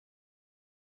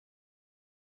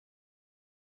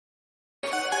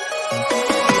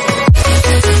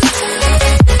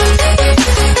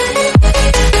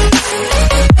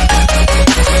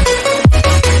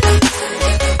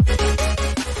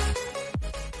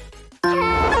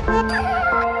Wake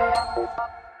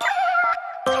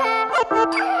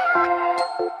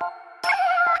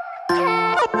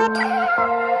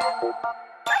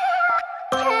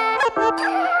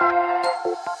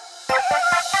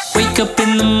up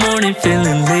in the morning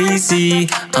feeling lazy.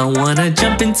 I wanna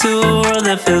jump into a world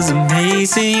that feels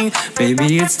amazing.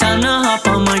 Maybe it's time to hop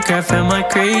on Minecraft, am I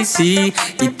crazy?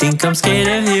 You think I'm scared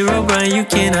of hero, but you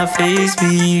cannot faze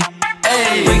me.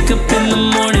 Hey. Wake up in the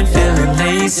morning feeling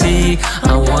lazy.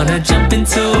 I wanna jump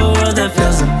into a world that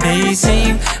feels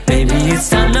amazing. Maybe it's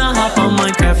time to hop on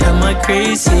Minecraft, am I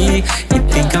crazy? You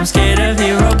think I'm scared of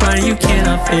hero, but you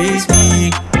cannot faze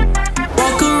me.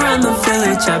 Walk around the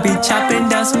village, I be chopping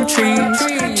down some trees.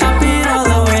 Chop it all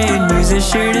away and use a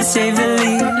shear to save the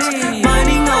leaves.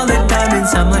 Mining all the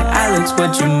diamonds, I'm like Alex,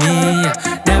 what you need?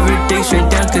 Never dig straight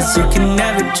down, cause you can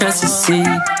never trust the sea.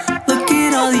 Look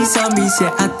at all these zombies,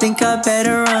 yeah, I think I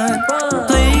better run.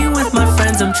 Playing with my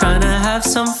friends, I'm trying to have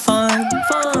some fun.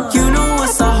 You know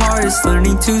what's the hardest,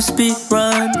 learning to speed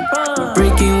run.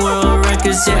 Breaking world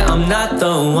records, yeah, I'm not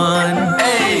the one.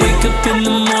 Hey. Wake up in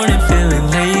the morning feeling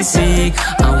lazy.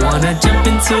 I wanna jump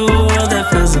into a world that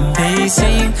feels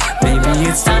amazing. Maybe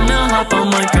it's time to hop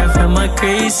on Minecraft, am I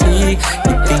crazy?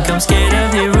 You think I'm scared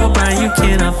of hero, but you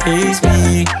cannot faze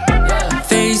me.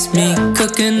 Faze me,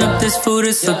 cooking up this food,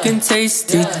 it's looking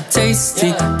tasty.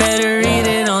 Tasty, better eat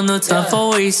it, on no time for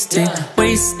wasting.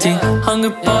 Wasting, hunger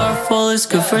bar full is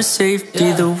good for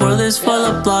safety. The world is full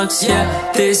of blocks,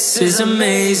 yeah, this is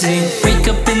amazing. Wake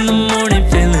up in the morning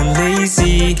feeling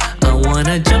lazy. I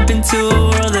wanna jump into a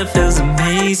world that feels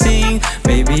amazing.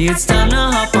 Maybe it's time to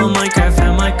hop on Minecraft,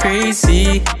 am I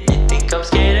crazy? You think I'm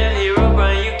scared of hero,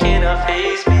 but you cannot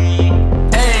faze me.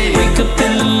 Hey. Wake up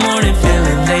in the morning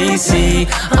feeling lazy.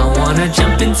 I wanna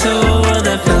jump into a world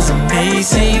that feels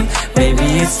amazing.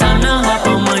 Maybe it's time to hop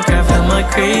on Minecraft, am I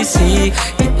crazy?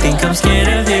 You think I'm scared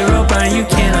of hero, but you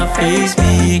cannot faze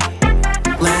me.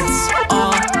 Let's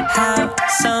all have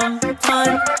some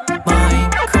fun.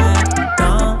 Minecraft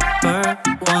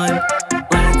 #1.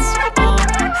 Let's all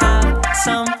have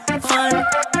some fun.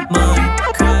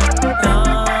 Minecraft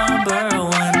 #1.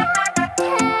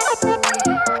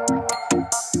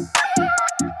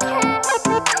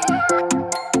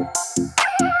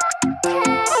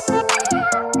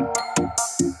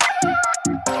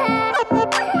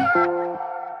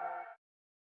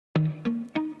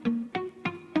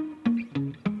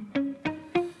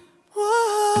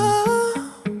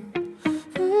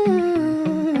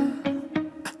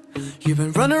 You've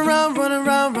been running around,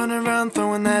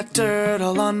 throwing that dirt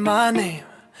all on my name.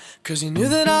 Cause you knew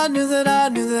that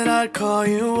I'd call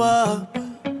you up.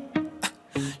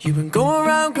 You've been going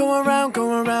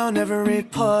around every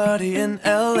party in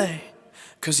LA.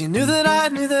 Cause you knew that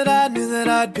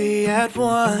I'd be at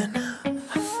one.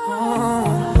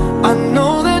 Oh, I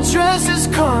know that dress is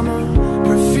karma,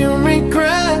 perfume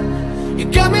regret. You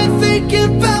got me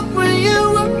thinking about when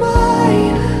you were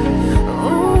mine.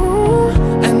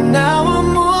 Now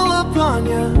I'm all up on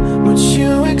you, what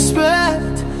you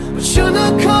expect? But you're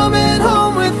not coming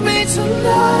home with me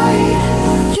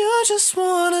tonight. You just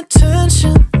want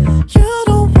attention, you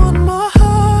don't want my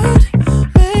heart.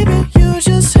 Maybe you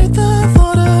just hate the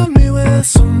thought of me with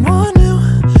someone new.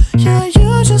 Yeah,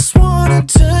 you just want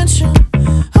attention,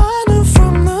 I knew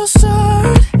from the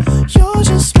start. You're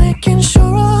just making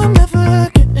sure I'm never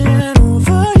getting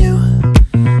over you.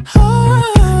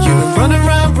 You've been running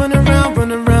around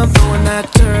throwing that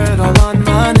dirt all on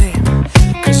my name.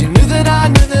 Cause you knew that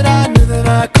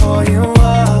I'd call you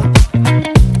up.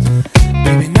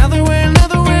 Baby, now that we're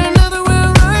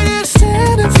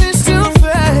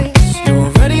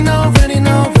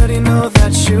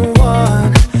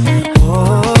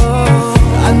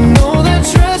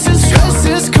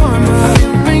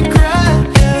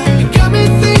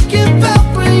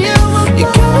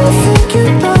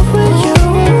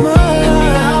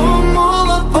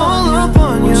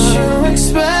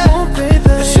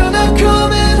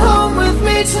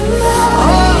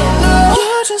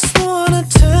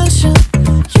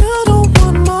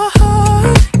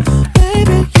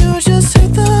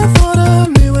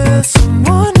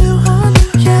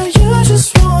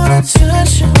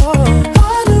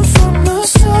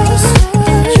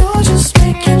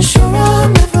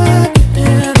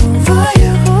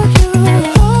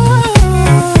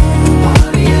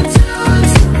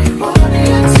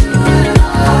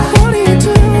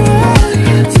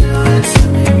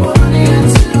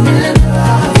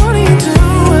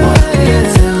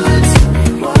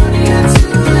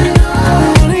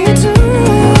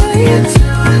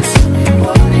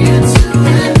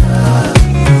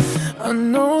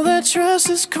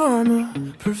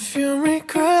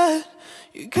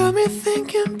You got me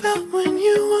thinking about when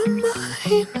you were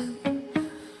mine.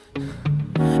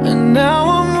 And now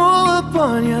I'm all up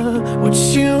on you. What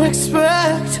you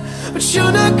expect? But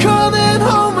you're not coming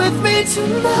home with me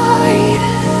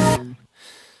tonight.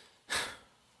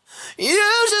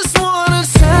 You just want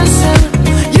attention.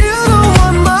 You don't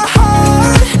want my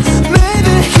heart.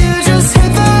 Maybe you just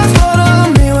hit the thought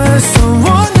of me with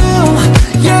someone new.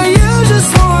 Yeah, you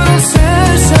just want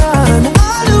attention.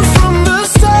 I knew from the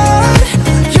start.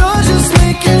 You're just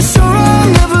making sure I'm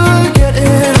never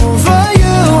getting over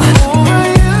you. Over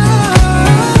you.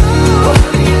 What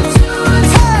are you doing?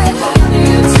 Hey. What are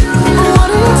you doing? What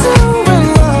are you doing,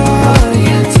 love? What are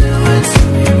you doing to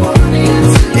me? What are you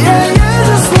doing? Yeah, you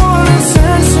just want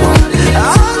attention.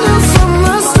 I knew from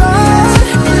the start.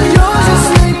 You're just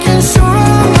making sure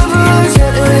I'm never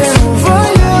getting over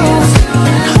you.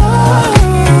 Oh.